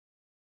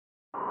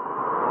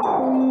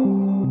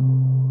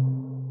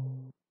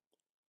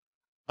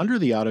Under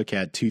the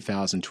AutoCAD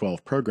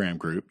 2012 program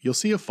group, you'll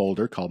see a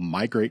folder called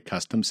Migrate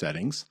Custom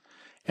Settings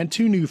and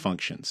two new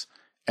functions,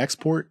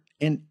 Export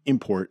and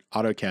Import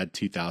AutoCAD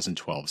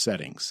 2012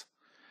 Settings.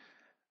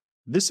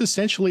 This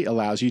essentially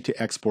allows you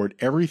to export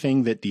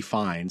everything that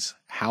defines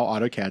how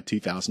AutoCAD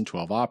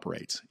 2012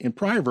 operates. In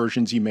prior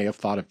versions, you may have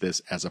thought of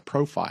this as a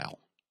profile.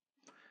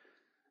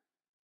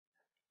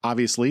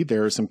 Obviously,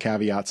 there are some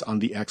caveats on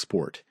the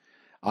export.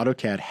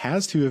 AutoCAD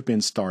has to have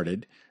been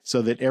started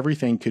so that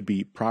everything could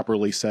be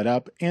properly set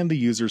up and the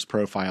user's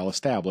profile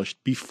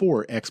established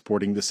before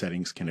exporting the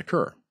settings can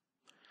occur.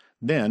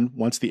 Then,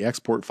 once the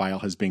export file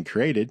has been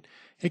created,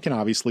 it can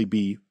obviously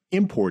be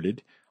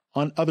imported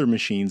on other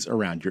machines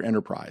around your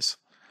enterprise.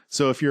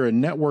 So if you're a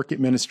network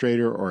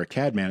administrator or a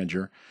CAD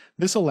manager,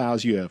 this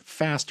allows you a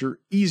faster,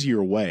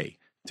 easier way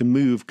to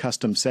move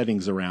custom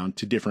settings around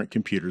to different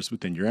computers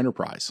within your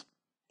enterprise.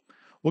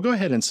 We'll go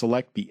ahead and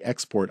select the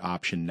export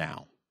option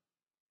now.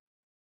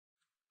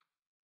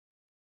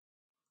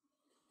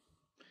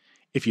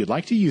 If you'd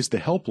like to use the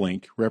help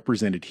link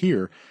represented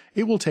here,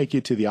 it will take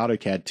you to the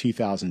AutoCAD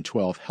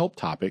 2012 help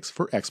topics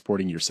for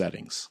exporting your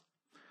settings.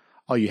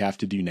 All you have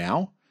to do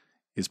now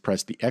is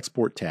press the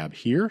Export tab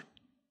here.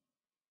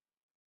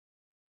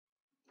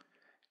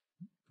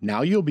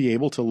 Now you'll be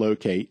able to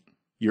locate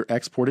your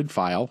exported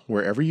file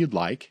wherever you'd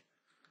like.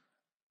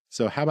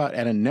 So how about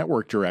at a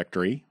network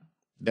directory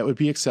that would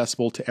be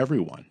accessible to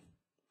everyone?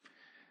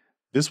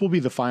 This will be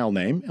the file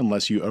name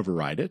unless you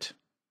override it.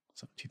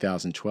 So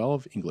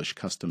 2012 English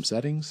Custom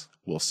Settings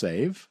will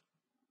save.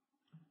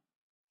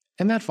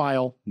 And that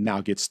file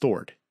now gets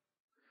stored.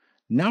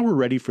 Now we're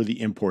ready for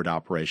the import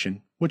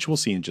operation, which we'll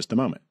see in just a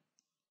moment.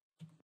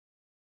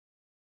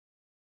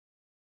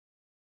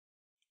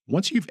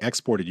 Once you've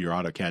exported your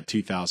AutoCAD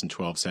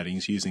 2012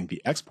 settings using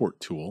the Export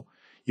tool,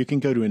 you can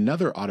go to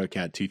another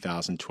AutoCAD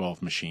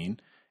 2012 machine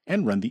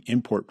and run the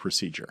import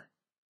procedure.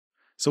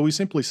 So we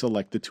simply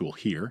select the tool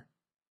here.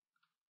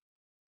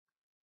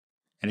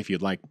 And if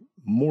you'd like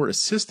more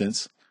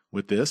assistance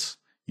with this,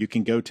 you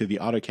can go to the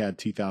AutoCAD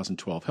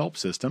 2012 help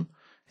system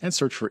and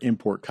search for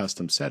Import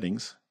Custom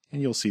Settings,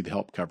 and you'll see the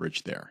help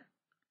coverage there.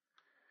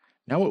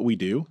 Now what we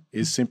do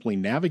is simply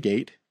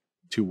navigate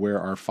to where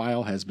our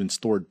file has been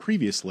stored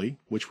previously,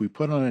 which we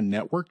put on a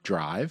network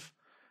drive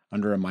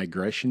under a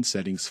Migration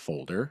Settings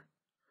folder,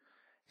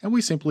 and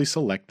we simply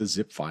select the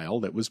zip file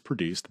that was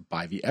produced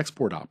by the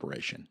export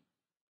operation.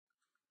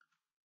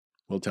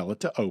 We'll tell it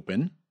to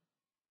open.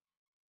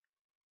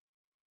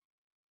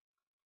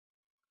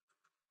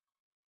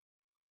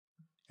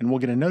 And we'll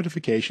get a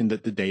notification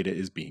that the data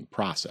is being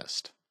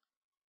processed.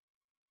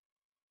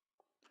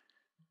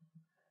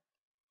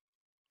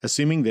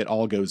 Assuming that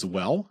all goes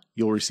well,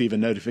 you'll receive a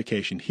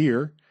notification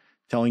here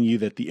telling you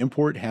that the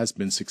import has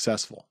been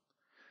successful.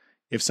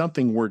 If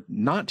something were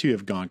not to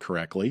have gone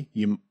correctly,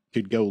 you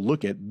could go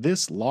look at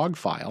this log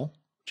file,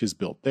 which is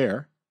built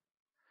there,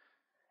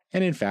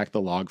 and in fact the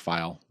log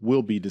file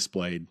will be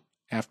displayed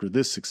after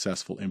this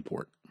successful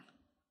import.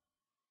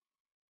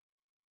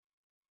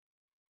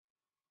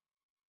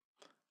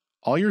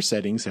 All your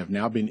settings have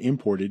now been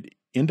imported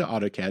into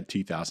AutoCAD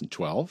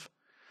 2012,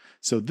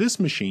 so this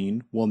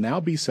machine will now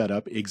be set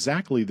up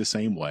exactly the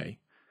same way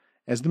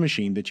as the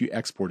machine that you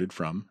exported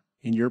from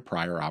in your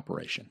prior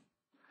operation.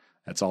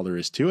 That's all there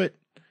is to it.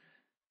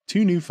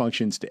 Two new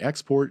functions to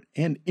export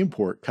and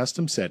import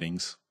custom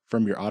settings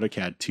from your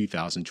AutoCAD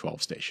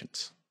 2012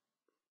 stations.